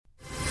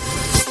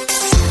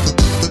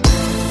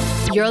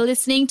You're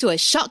listening to a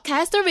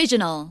Shockcast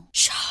original.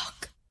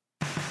 Shock.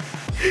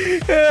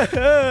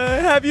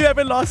 Have you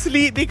ever lost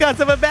sleep because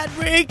of a bad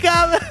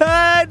breakup?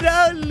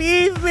 Don't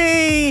leave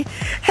me.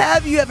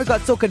 Have you ever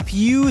got so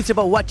confused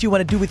about what you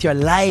want to do with your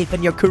life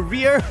and your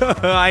career?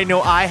 I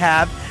know I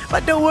have.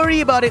 But don't worry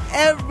about it.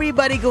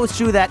 Everybody goes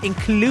through that,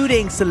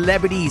 including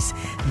celebrities.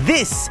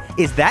 This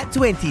is That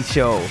 20s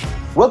Show.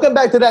 Welcome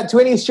back to That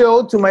 20s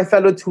Show. To my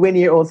fellow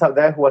 20-year-olds out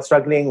there who are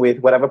struggling with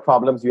whatever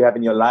problems you have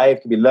in your life.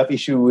 It could be love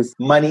issues,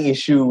 money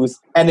issues,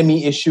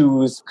 enemy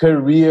issues,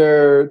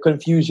 career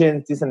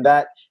confusions, this and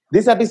that.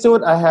 This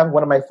episode, I have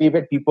one of my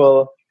favorite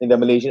people in the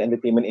Malaysian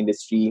entertainment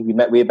industry. We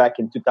met way back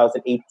in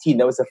 2018.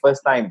 That was the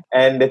first time.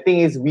 And the thing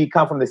is, we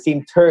come from the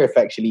same turf,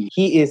 actually.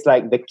 He is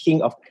like the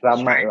king of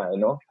Kramat, you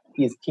know?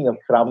 He is king of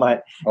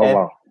Kramat. Oh, and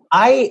wow.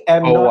 I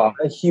am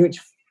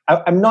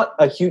I'm not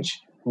a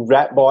huge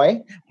rap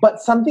boy, but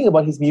something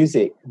about his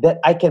music that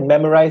I can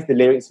memorize the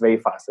lyrics very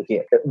fast.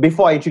 Okay,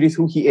 before I introduce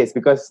who he is,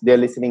 because they're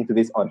listening to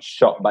this on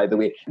Shock, by the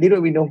way, they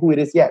don't really know who it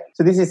is yet.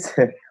 So this is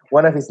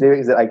one of his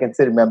lyrics that I can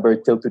still remember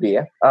till today.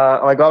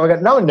 Oh my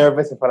god, now I'm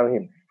nervous in front of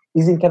him.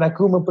 Izinkan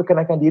aku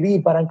memperkenalkan diri,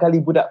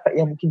 barangkali budak fat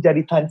yang mungkin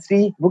jadi Tan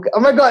Sri. Oh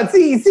my god,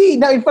 see,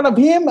 now in front of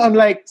him, I'm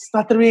like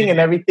stuttering and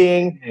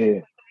everything.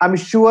 Yeah. I'm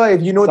sure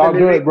if you know the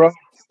lyrics, bro.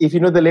 If you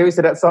know the lyrics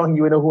to that song,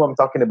 you will know who I'm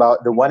talking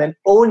about. The one and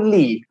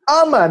only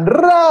Aman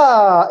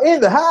Ra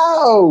in the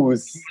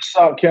house. What's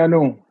up,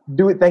 Keanu?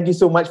 Dude, thank you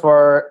so much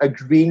for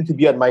agreeing to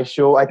be on my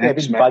show. I think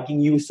Thanks, I've been man.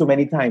 bugging you so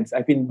many times.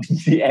 I've been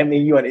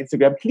DMing you on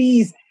Instagram.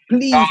 Please.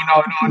 No,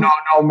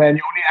 man.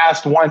 You only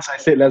asked once. I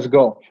said, let's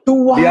go.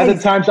 Twice. The other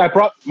times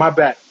my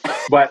bad.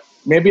 But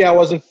maybe I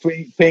wasn't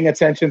paying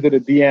attention to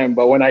the DM.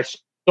 But when I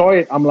saw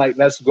it, I'm like,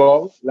 let's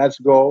go.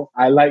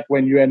 I like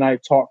when you and I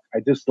talk. I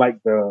just like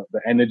the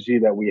energy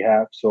that we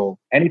have. So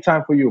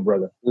anytime for you,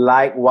 brother.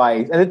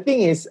 Likewise. And the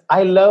thing is,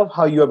 I love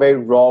how you are very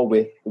raw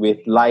with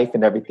life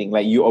and everything.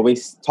 Like, you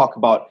always talk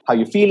about how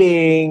you're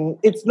feeling.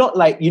 It's not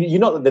like, you're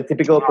not the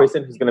typical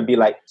person who's going to be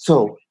like,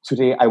 so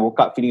today I woke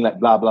up feeling like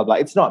blah, blah, blah.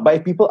 It's not. But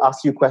if people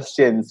ask you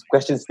question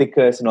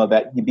stickers and all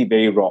that, you'd be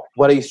very raw.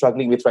 What are you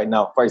struggling with right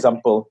now? For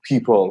example,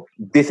 people,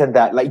 this and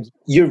that. Like,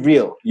 you're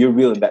real. You're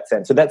real in that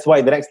sense. So that's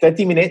why the next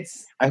 30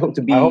 minutes, I hope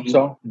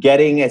so.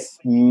 Getting as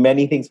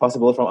many things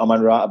possible from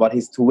Aman Ra about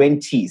his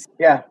 20s.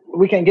 Yeah,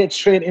 we can get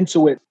straight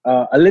into it.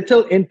 A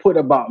little input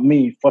about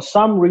me. For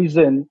some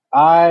reason,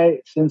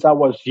 since I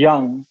was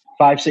young,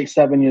 5, 6,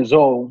 7 years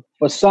old,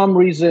 for some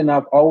reason,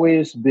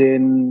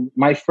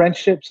 my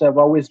friendships have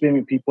always been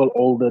with people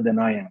older than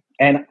I am.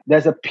 And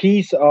there's a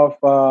piece of,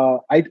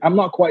 I'm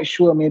not quite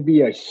sure,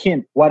 maybe a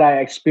hint, what I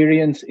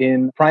experienced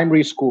in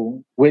primary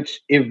school,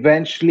 which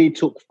eventually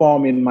took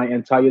form in my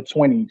entire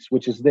 20s,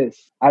 which is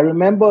this. I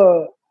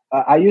remember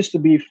I used to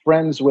be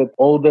friends with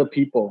older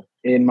people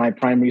in my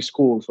primary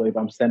school. So if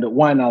I'm standard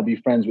 1, I'll be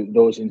friends with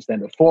those in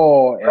standard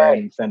 4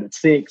 and standard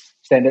 6,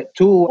 standard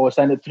 2 or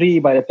standard 3.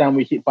 By the time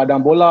we hit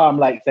Padang Bola, I'm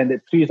like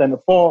standard 3, standard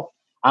 4.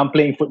 I'm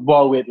playing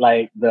football with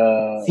like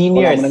the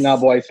seniors,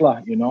 boys lah,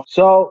 you know.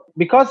 So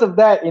because of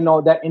that, you know,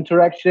 that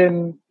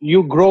interaction,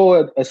 you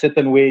grow a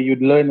certain way,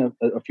 you'd learn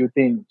a few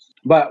things.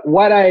 But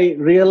what I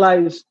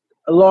realized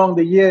along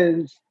the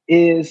years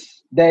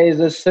is there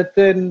is a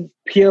certain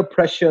peer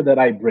pressure that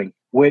I bring,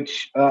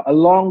 which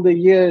along the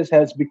years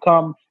has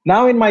become,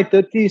 now in my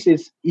 30s,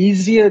 it's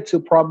easier to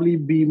probably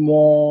be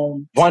more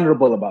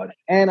vulnerable about it.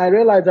 And I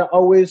realized I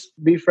always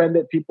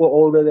befriended people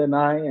older than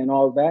I and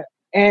all that.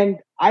 And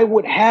I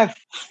would have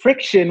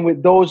friction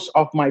with those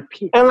of my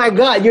peers. Oh my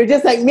God, you're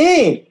just like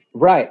me.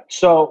 Right.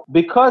 So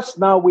because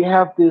now we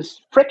have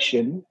this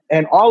friction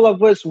and all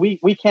of us, we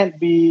can't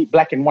be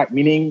black and white.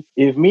 Meaning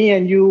if me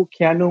and you,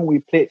 Keanu,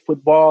 we played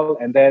football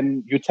and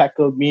then you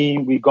tackled me,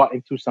 we got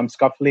into some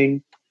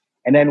scuffling.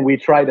 And then we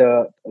try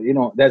to, you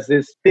know, there's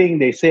this thing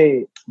they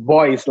say,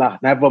 boys lah,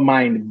 never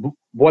mind.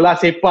 Bola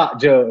sepak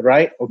je,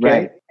 right? Okay.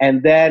 Right.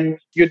 And then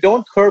you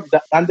don't curb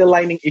the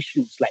underlying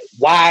issues, like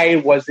why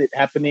was it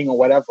happening or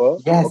whatever.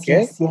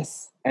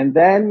 Yes. And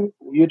then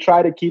you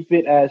try to keep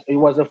it as it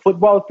was a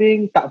football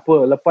thing. Tak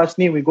apa. Lepas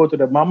ni we go to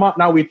the mama.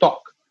 Now we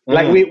talk.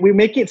 Like we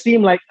make it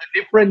seem like a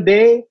different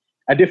day,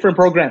 a different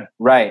program.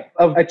 Right.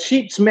 Of a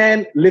cheats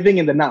man living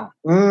in the now.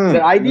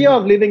 The idea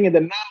of living in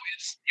the now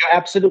is you're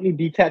absolutely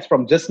detached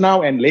from just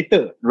now and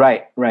later.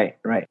 Right.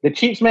 The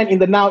cheats man in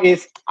the now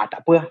is tak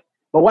apa.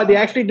 But what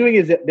they're actually doing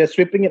is they're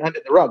sweeping it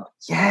under the rug.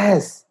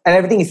 Yes. And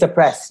everything is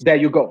suppressed. There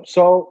you go.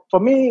 So for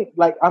me,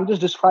 like, I'm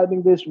just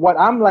describing this, what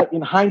I'm like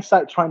in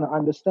hindsight trying to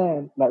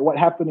understand, like what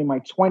happened in my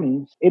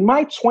 20s. In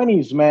my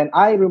 20s, man,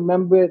 I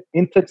remember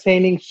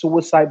entertaining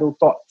suicidal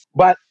thoughts,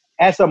 but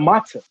as a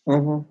martyr,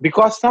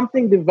 because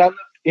something developed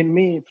in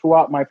me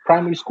throughout my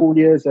primary school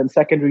years and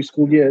secondary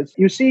school years.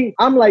 You see,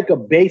 I'm like a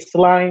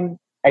baseline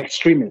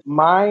extremist.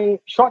 My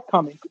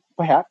shortcoming,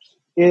 perhaps,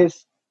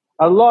 is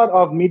a lot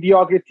of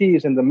mediocrity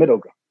is in the middle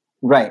ground.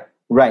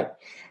 Right.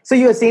 So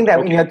you were saying that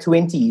in your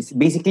 20s,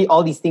 basically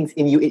all these things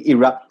in you, it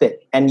erupted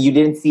and you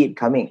didn't see it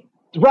coming.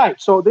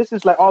 Right. So this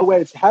is like all where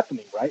it's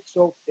happening, right?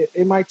 So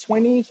in my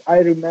 20s, I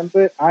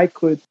remember I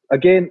could,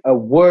 again, a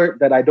word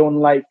that I don't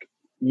like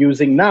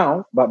using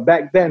now, but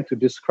back then to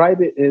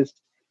describe it is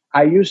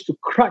I used to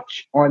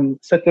crutch on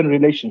certain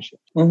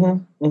relationships.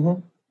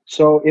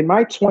 So in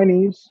my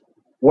 20s,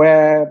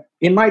 where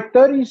in my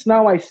 30s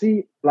now I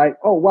see like,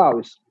 oh, wow,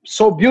 it's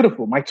so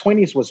beautiful. My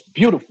 20s was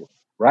beautiful,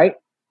 right?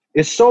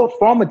 It's so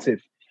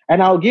formative.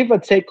 And I'll give a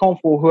take home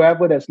for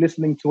whoever that's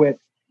listening to it.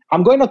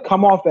 I'm going to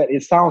come off as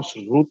it sounds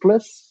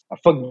ruthless.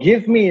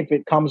 Forgive me if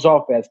it comes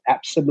off as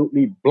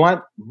absolutely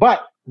blunt,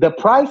 but the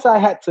price I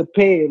had to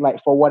pay,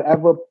 like for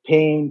whatever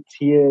pain,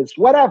 tears,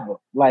 whatever,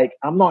 like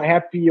I'm not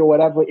happy or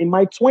whatever in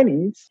my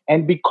 20s.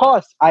 And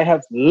because I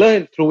have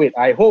learned through it,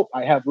 I hope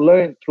I have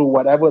learned through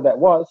whatever that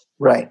was.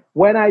 Right.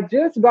 When I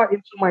just got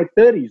into my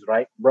 30s,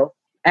 right, bro?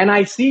 And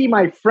I see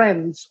my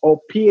friends or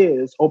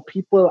peers or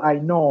people I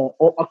know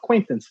or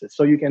acquaintances.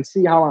 So you can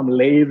see how I'm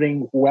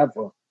layering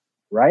whoever,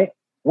 right?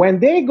 When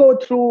they go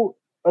through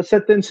a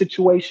certain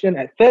situation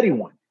at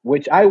 31,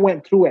 which I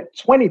went through at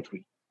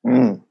 23,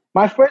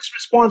 my first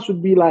response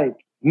would be like,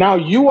 now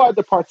you are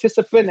the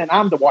participant and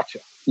I'm the watcher.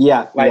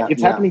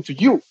 It's happening to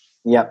you.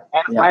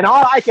 And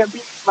all I can be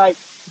is like,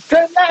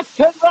 turn left,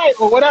 turn right,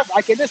 or whatever.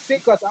 I can just say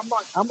because I'm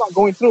not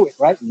going through it,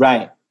 right?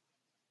 Right.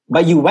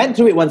 But you went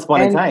through it once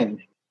upon a time.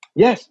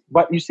 Yes,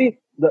 but you see,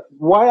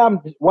 what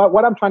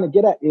I'm trying to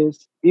get at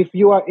is if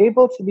you are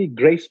able to be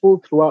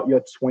graceful throughout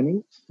your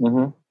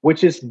 20s,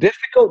 which is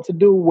difficult to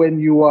do when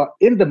you are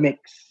in the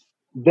mix,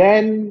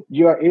 then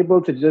you are able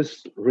to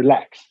just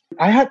relax.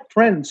 I had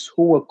friends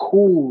who were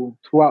cool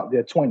throughout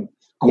their 20s.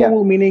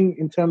 Cool meaning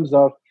in terms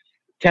of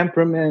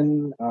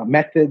temperament,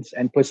 methods,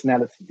 and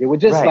personality. They were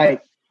just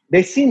like,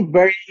 they seemed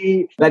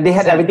very... Like they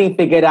had everything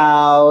figured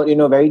out,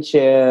 very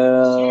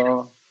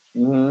chill.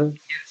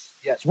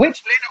 Yes.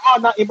 Which later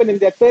on, not even in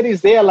their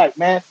 30s, they are like,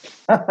 man,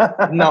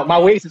 no, my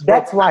waist is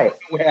That's broken.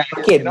 why.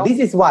 Okay, this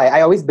is why I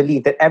always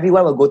believe that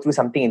everyone will go through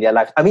something in their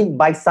life. I mean,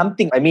 by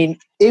something,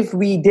 if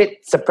we did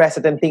suppress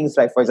certain things,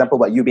 like for example,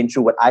 what you've been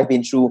through, what I've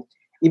been through,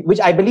 which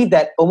I believe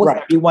that almost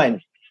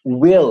everyone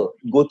will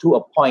go through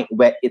a point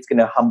where it's going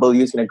to humble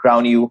you, it's going to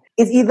ground you.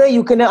 It's either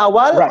you kena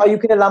awal or you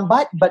kena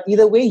lambat, but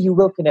either way, you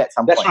will kena at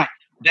some point.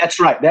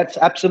 That's right. That's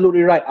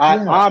absolutely right.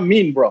 I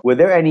mean, bro. Were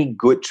there any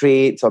good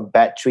traits or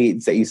bad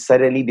traits that you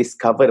suddenly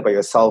discovered about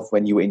yourself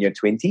when you were in your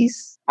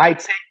 20s? I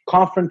take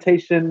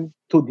confrontation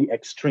to the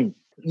extreme.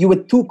 You were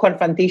too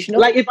confrontational?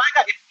 Like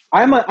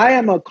I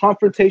am a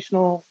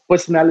confrontational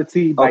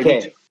personality by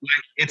nature. Like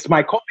it's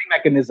my coping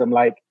mechanism.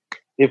 Like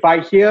if I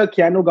hear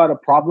Keanu got a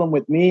problem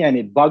with me and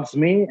it bugs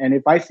me, and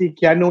if I see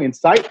Keanu in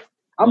sight,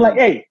 I'm like,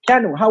 hey,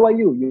 Keanu, how are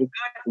you? You good?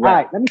 All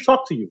right, let me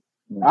talk to you.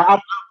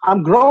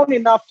 I'm grown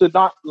enough to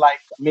not like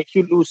make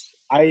you lose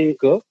eye,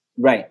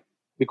 right?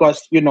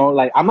 Because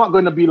I'm not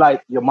going to be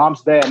like your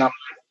mom's there and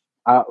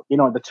I'm,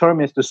 the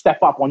term is to step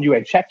up on you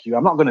and check you.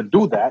 I'm not going to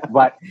do that.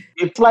 But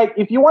it's like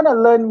if you want to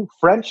learn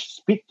French,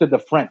 speak to the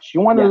French.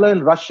 You want to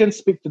learn Russian,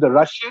 speak to the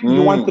Russian.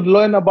 You want to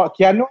learn about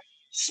Keanu,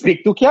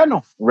 speak to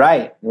Keanu.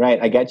 Right.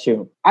 I get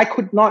you. I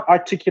could not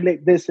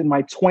articulate this in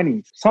my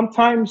 20s.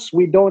 Sometimes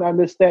we don't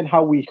understand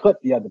how we hurt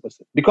the other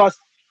person because.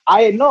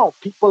 I know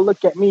people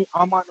look at me,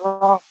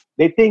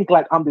 they think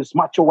like I'm this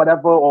macho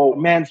whatever, or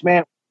man's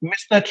man,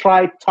 Mr.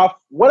 Try tough,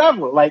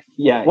 whatever. Like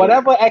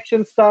whatever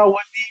action style,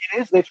 what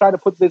it is, they try to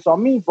put this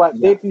on me,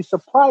 but they'd be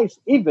surprised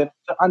even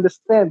to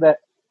understand that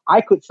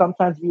I could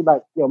sometimes be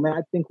like, yo, man,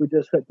 I think we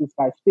just hurt this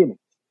guy's feelings.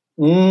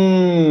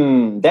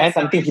 That's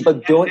something people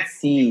don't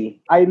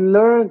see. I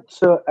learned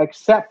to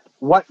accept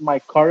what my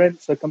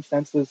current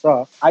circumstances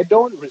are. I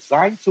don't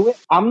resign to it.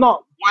 I'm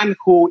not one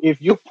who,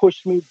 if you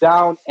push me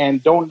down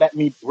and don't let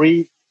me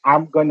breathe,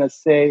 I'm going to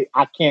say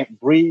I can't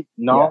breathe.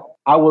 No,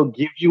 I will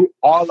give you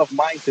all of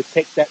mine to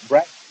take that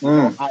breath.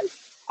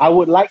 I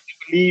would like to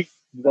believe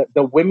that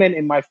the women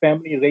in my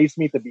family raised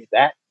me to be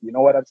that. You know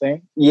what I'm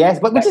saying? Yes,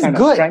 but which is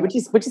good.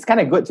 Which is kind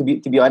of good to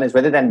be honest,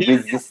 rather than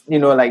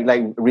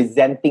like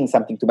resenting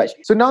something too much.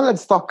 So now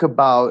let's talk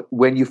about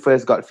when you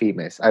first got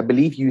famous. I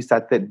believe you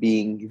started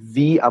being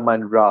the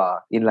Aman Ra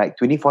in like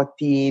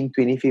 2014,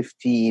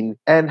 2015.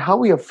 And how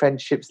were your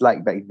friendships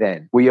like back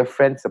then? Were your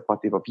friends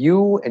supportive of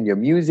you and your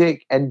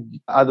music? And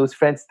are those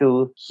friends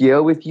still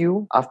here with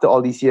you after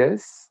all these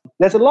years?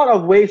 There's a lot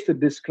of ways to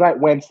describe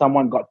when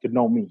someone got to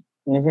know me.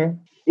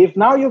 If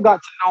now you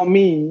got to know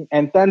me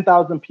and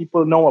 10,000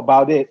 people know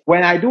about it,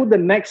 when I do the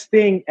next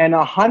thing and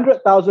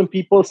 100,000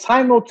 people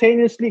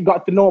simultaneously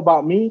got to know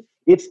about me,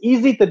 it's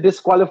easy to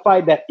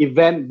disqualify that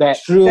event that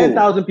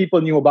 10,000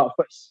 people knew about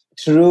first.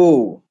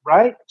 True.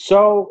 Right?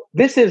 So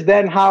this is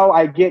then how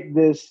I get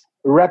this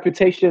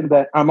reputation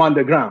that I'm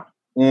underground.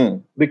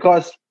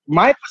 Because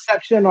my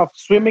perception of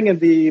swimming in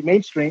the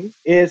mainstream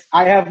is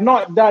I have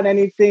not done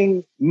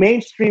anything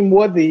mainstream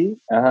worthy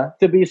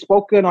to be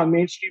spoken on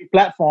mainstream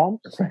platforms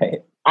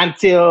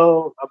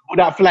until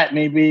Budak Flat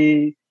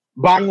maybe,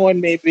 Bangun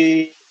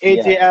maybe,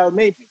 AJL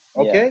maybe.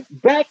 Okay.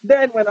 Back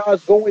then, when I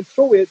was going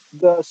through it,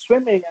 the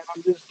swimming and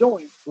I'm just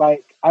doing,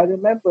 like, I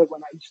remember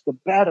when I used to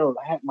battle,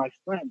 I had my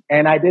friend,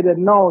 and I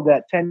didn't know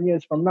that 10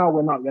 years from now,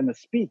 we're not going to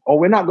speak, or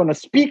we're not going to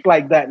speak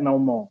like that no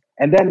more.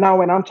 And then now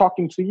when I'm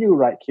talking to you,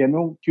 right,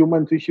 Keanu,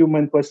 human to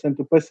human, person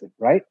to person,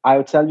 right?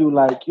 I'll tell you,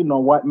 like, you know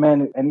what,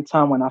 man,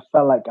 anytime when I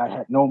felt like I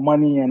had no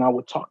money and I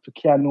would talk to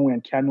Keanu,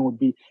 and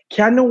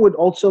Keanu would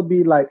also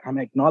be like, I'm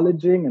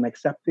acknowledging and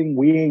accepting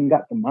we ain't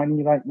got the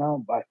money right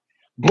now, but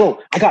bro,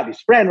 I got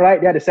this friend, right?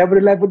 They had a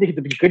 7-Eleven, they hit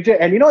the good job.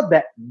 And you know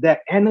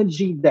that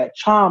energy, that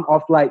charm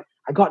of like,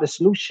 I got the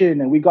solution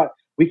and we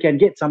can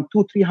get some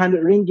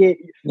 200-300 ringgit.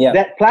 Yeah.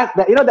 That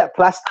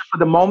plastic for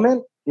the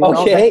moment.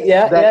 Okay,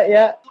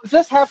 yeah.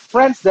 Just have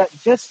friends that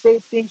just say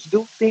things,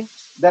 do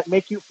things that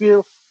make you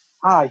feel,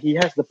 he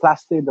has the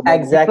plastic in the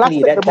moment.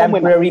 Exactly, that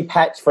temporary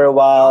patch for a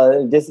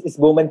while, just it's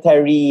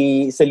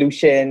momentary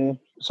solution.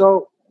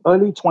 So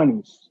early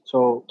 20s,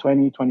 so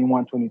 20,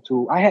 21,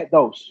 22, I had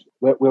those.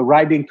 We're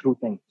riding through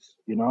things,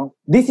 you know.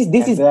 This is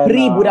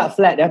pre-Budak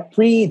Flat,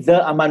 pre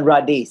the Aman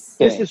Ra days.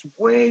 This is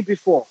way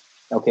before.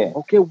 Okay,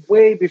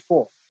 way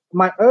before.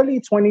 My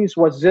early 20s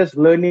was just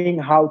learning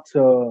how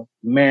to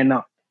man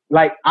up.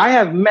 Like, I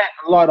have met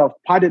a lot of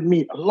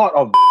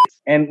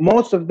and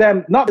most of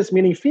them, not just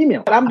meaning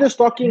female. But I'm just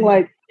talking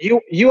like,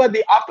 you are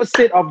the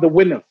opposite of the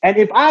winner. And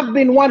if I've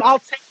been one, I'll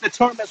take the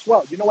term as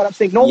well. You know what I'm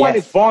saying? No one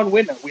is born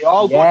winner. We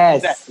all go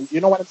through that.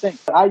 You know what I'm saying?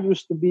 I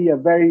used to be a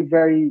very,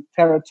 very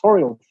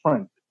territorial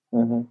friend.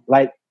 Mm-hmm.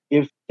 Like,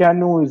 if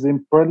Keanu is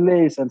in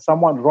Perlis and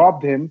someone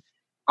robbed him,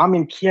 I'm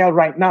in KL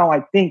right now. I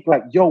think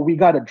like, yo, we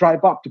got to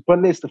drive up to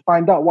Perlis to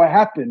find out what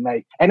happened.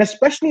 Like, and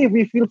especially if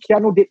we feel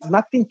Keanu did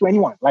nothing to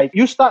anyone, like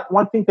you start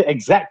wanting to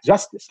exact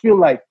justice. Feel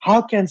like,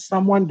 how can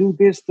someone do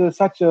this to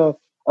such a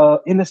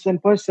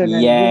innocent person?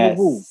 And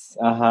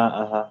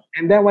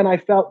And then when I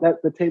felt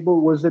that the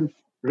table wasn't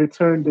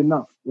returned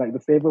enough, like the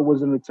favor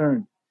wasn't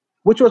returned,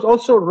 which was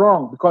also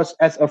wrong, because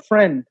as a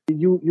friend,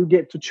 you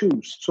get to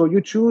choose. So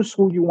you choose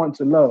who you want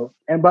to love.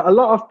 But a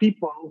lot of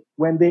people,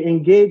 when they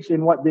engage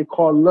in what they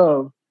call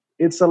love,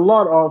 it's a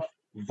lot of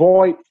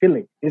void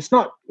filling. It's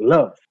not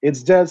love.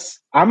 It's just,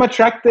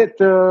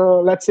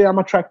 let's say I'm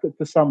attracted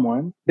to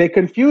someone. They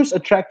confuse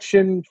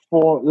attraction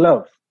for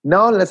love.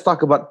 Now let's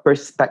talk about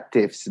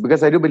perspectives,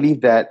 because I do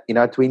believe that in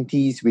our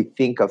 20s, we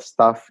think of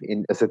stuff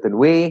in a certain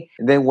way.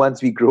 And then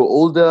once we grow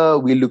older,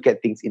 we look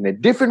at things in a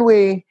different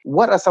way.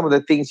 What are some of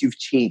the things you've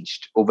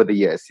changed over the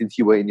years since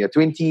you were in your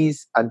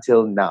 20s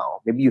until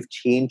now? Maybe you've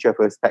changed your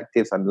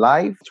perspectives on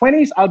life.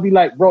 20s, I'll be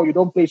like, bro, you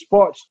don't play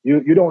sports.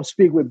 You don't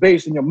speak with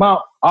bass in your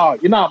mouth. Oh,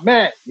 you're not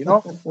mad, you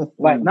know?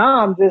 Like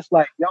now I'm just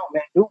like, yo,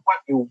 man, do what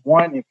you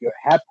want. If you're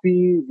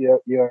happy,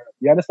 you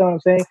understand what I'm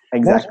saying?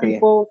 Exactly. Most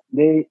people,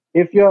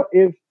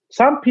 if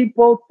some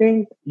people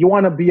think you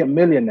want to be a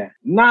millionaire.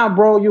 Nah,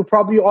 bro,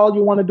 all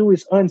you want to do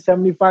is earn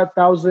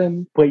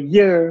 75,000 per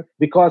year,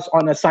 because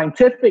on a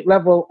scientific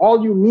level,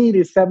 all you need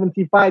is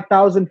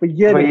 75,000 per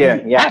year.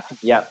 Yeah.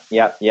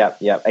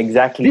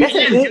 Exactly. That's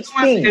a huge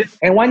thing.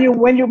 And when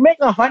you make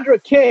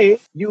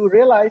 100K, you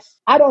realize,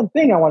 I don't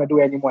think I want to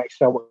do any more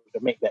extra work to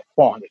make that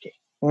 400K.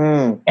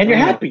 And you're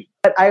happy.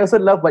 But I also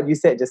love what you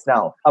said just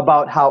now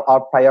about how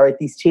our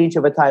priorities change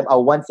over time,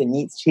 our wants and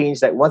needs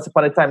change. Like once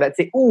upon a time, let's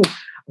say,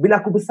 bila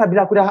aku besar,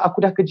 bila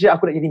aku dah kerja,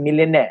 aku nak jadi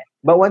millionaire.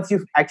 But once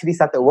you've actually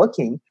started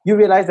working, you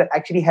realize that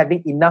actually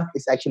having enough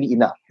is actually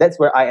enough. That's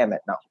where I am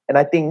at now. And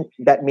I think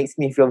that makes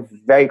me feel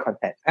very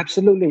content.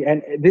 Absolutely.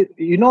 And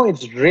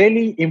it's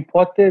really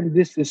important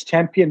this is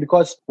champion,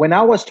 because when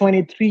I was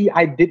 23,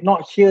 I did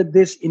not hear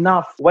this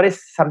enough. What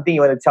is something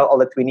you want to tell all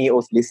the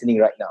 20-year-olds listening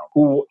right now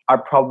who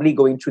are probably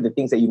going through the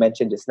things that you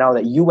mentioned just now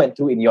that you went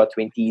through in your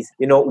 20s?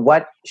 You know,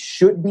 what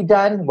should be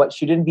done? What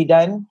shouldn't be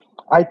done?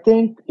 I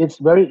think it's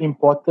very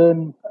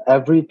important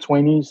every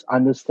 20s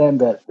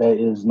understand that there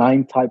is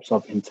 9 types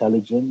of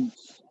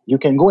intelligence. You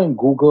can go and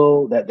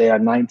Google that there are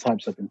 9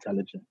 types of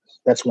intelligence.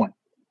 That's one.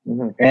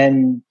 Mm-hmm.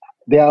 And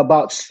there are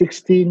about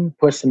 16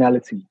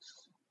 personalities.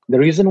 The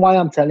reason why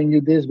I'm telling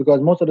you this,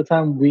 because most of the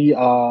time we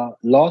are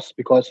lost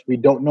because we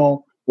don't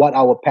know what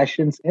our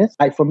passions is.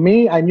 Like for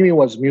me, I knew it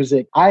was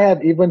music. I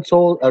have even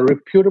told a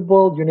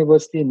reputable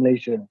university in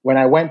Malaysia, when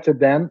I went to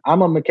them,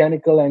 I'm a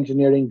mechanical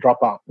engineering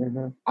dropout.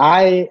 Mm-hmm.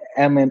 I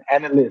am an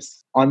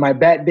analyst. On my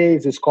bad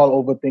days, it's called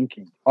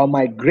overthinking. On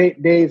my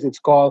great days, it's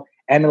called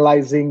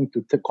analyzing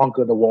to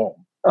conquer the wall.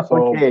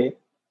 So okay.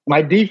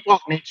 My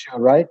default nature,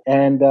 right?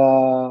 And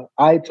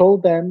I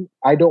told them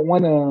I don't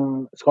want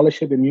a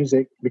scholarship in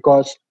music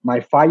because my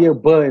fire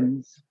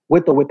burns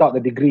with or without the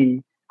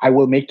degree. I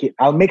will make it.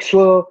 I'll make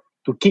sure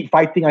to keep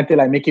fighting until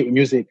I make it with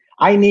music.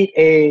 I need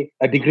a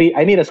degree.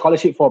 I need a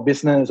scholarship for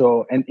business,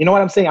 and you know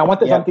what I'm saying? I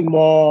wanted something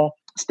more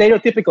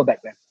stereotypical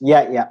back then.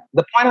 Yeah.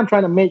 The point I'm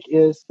trying to make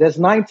is there's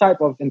 9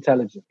 types of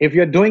intelligence. If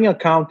you're doing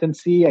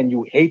accountancy and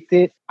you hate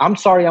it, I'm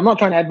sorry, I'm not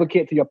trying to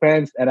advocate to your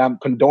parents and I'm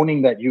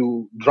condoning that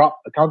you drop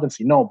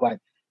accountancy. No, but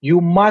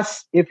you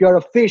must, if you're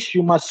a fish,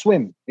 you must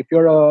swim. If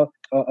you're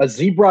a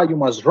zebra, you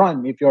must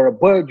run. If you're a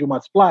bird, you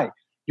must fly.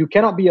 You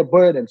cannot be a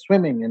bird and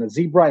swimming and a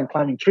zebra and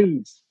climbing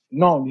trees.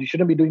 no, you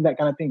shouldn't be doing that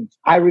kind of things.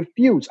 I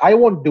refuse. I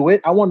won't do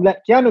it. I won't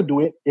let Keanu do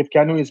it if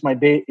Keanu is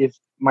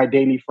my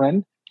daily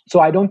friend. So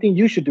I don't think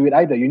you should do it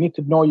either. You need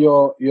to know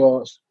your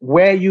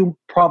where you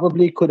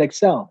probably could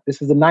excel.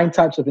 This is the 9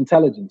 types of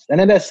intelligence. And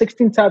then there's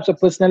 16 types of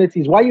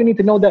personalities. Why you need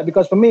to know that?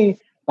 Because for me,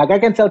 like I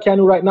can tell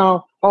Keanu right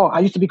now, oh, I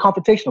used to be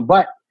confrontational,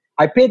 but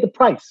I paid the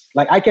price.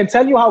 Like I can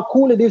tell you how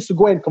cool it is to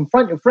go and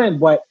confront your friend,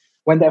 but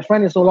when that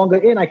friend is no longer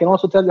in, I can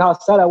also tell you how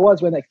sad I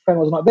was when that friend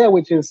was not there,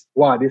 which is,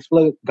 wow, this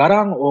fella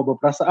garang or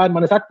berperasaan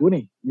mana satu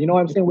ni. You know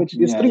what I'm saying? Which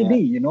is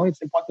 3D, you know,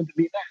 it's important to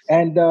be there.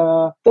 And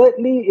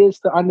thirdly is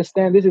to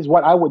understand, this is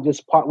what I would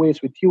just part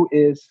ways with you,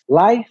 is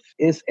life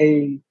is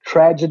a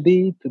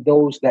tragedy to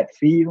those that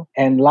feel,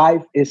 and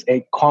life is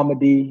a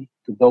comedy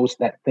to those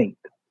that think.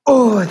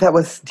 Oh, that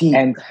was deep.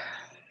 And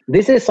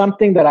this is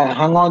something that I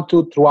hung on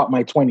to throughout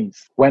my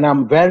 20s. When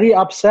I'm very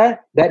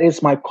upset, that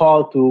is my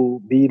call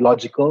to be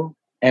logical.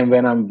 And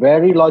when I'm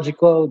very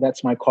logical,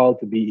 that's my call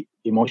to be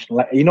emotional.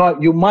 Like, you know,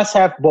 you must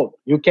have both.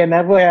 You can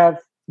never have,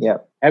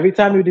 every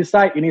time you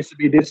decide, it needs to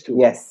be this too.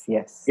 Yes.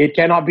 It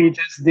cannot be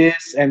just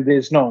this and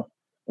this. No.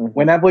 Mm-hmm.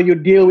 Whenever you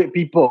deal with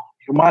people,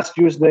 you must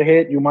use the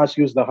head, you must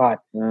use the heart.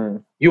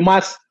 You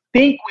must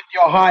think with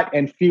your heart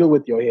and feel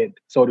with your head,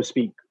 so to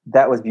speak.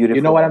 That was beautiful.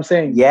 You know what I'm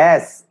saying?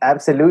 Yes,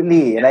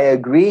 absolutely. And I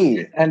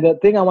agree. And the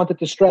thing I wanted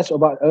to stress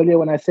about earlier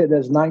when I said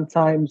there's 9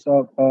 types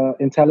of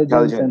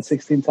intelligence and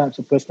 16 types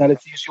of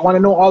personalities, you want to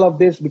know all of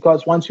this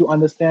because once you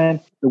understand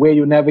the way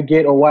you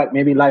navigate or what,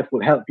 maybe life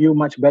will help you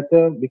much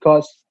better,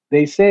 because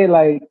they say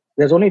like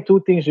there's only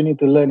 2 things you need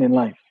to learn in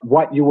life: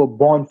 what you were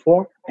born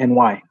for and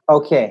why.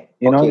 Okay.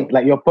 You know,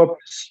 like your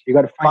purpose. You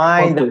got to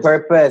find the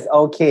purpose.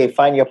 Okay,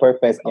 find your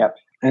purpose. Yep.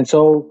 And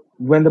so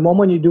when the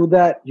moment you do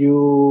that,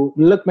 you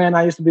look, man,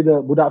 I used to be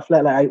the Buddha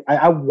flat. Like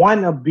I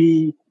want to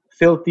be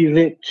filthy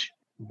rich,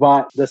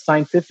 but the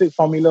scientific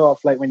formula of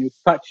like when you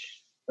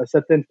touch a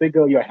certain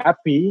figure, you're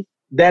happy.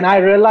 Then I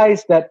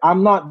realized that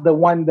I'm not the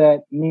one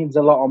that needs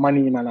a lot of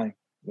money in my life.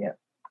 Yeah.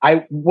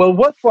 I will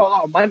work for a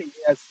lot of money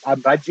as a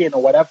budget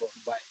or whatever,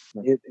 but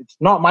it's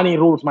not money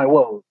rules my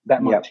world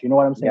that much. You know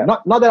what I'm saying?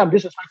 Not that I'm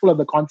disrespectful of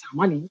the concept of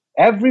money.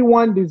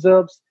 Everyone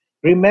deserves.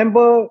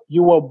 Remember,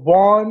 you were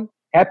born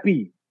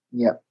happy.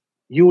 Yeah.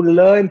 You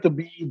learn to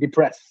be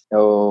depressed.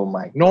 Oh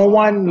my God. No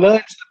one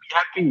learns to be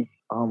happy.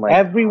 Oh my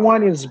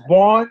Everyone is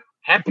born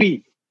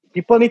happy.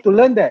 People need to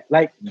learn that.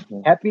 Like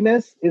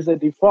happiness is a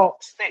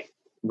default state.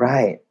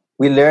 Right.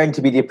 We learn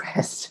to be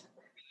depressed.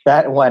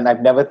 That one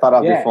I've never thought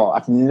of before.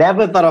 I've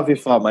never thought of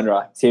before,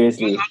 Manra.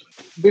 Seriously.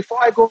 Before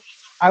I go,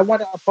 I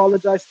want to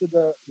apologize to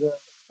the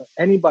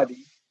anybody.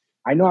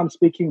 I know I'm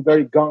speaking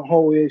very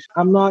gung-ho-ish.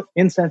 I'm not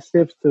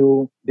insensitive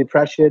to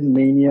depression,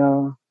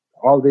 mania,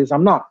 all this.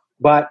 I'm not.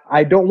 But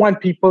I don't want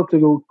people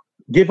to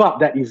give up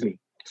that easily.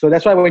 So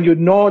that's why when you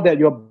know that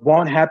you're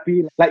born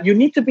happy, like you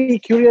need to be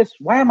curious,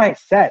 why am I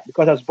sad?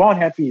 Because I was born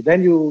happy.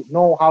 Then you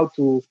know how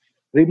to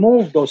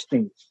remove those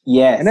things.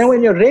 Yes. And then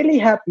when you're really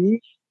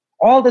happy,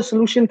 all the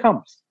solution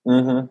comes.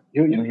 Mm-hmm.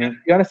 You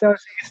understand what I'm saying?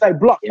 It's like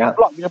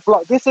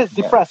block. This is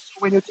depressed.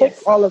 So when you take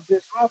all of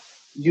this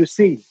off, you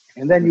see.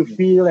 And then you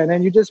feel, and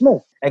then you just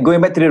move. And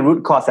going back to the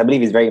root cause, I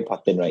believe is very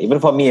important, right? Even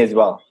for me as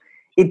well.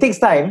 It takes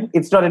time.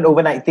 It's not an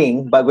overnight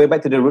thing, but going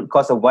back to the root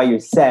cause of why you're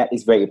sad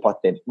is very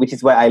important, which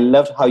is why I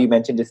loved how you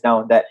mentioned just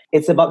now that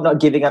it's about not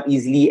giving up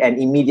easily and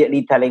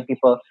immediately telling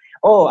people,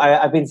 oh,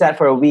 I've been sad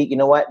for a week. You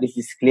know what? This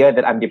is clear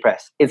that I'm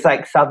depressed. It's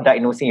like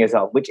self-diagnosing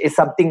yourself, which is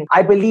something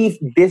I believe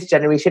this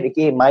generation,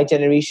 aka my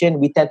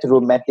generation, we tend to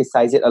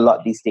romanticize it a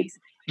lot these days.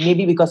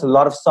 Maybe because a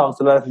lot of songs,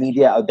 a lot of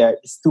media out there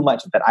is too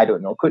much that I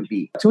don't know. Could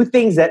be. 2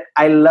 things that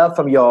I love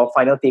from your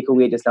final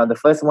takeaway just now. The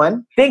first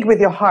one, think with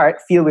your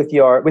heart, feel with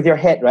your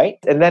head, right?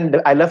 And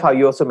then I love how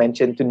you also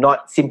mentioned to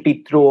not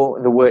simply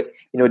throw the word,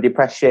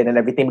 depression and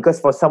everything. Because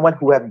for someone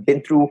who have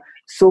been through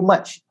so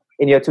much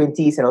in your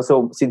 20s and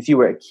also since you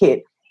were a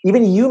kid,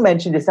 even you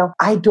mentioned just now,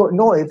 I don't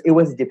know if it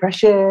was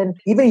depression.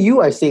 Even you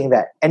are saying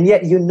that. And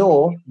yet you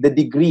know the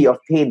degree of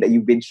pain that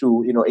you've been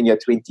through, in your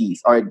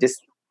 20s or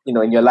just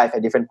in your life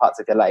at different parts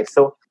of your life.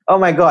 So, oh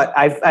my God,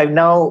 I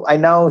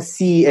now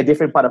see a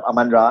different part of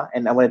Amandra,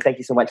 and I want to thank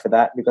you so much for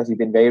that because you've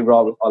been very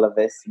raw with all of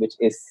this, which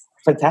is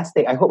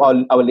fantastic. I hope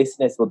our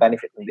listeners will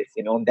benefit from this,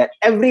 that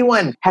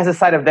everyone has a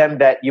side of them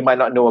that you might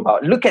not know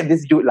about. Look at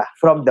this dude lah,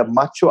 from the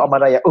macho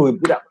Amandra. Oh,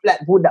 budak flat.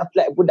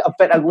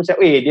 Aku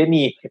cakap, dia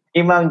ni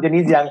memang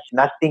jenis yang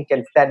nothing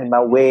can stand in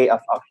my way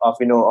of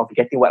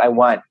getting what I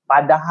want.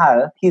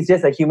 Padahal, he's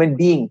just a human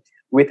being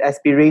with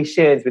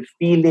aspirations, with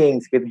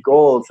feelings, with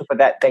goals. So for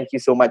that, thank you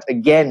so much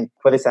again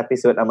for this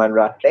episode,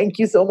 Amandra. Thank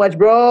you so much,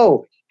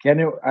 bro.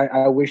 Keanu,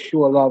 I wish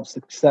you a lot of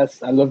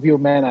success. I love you,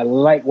 man. I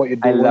like what you're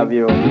doing. I love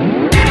you.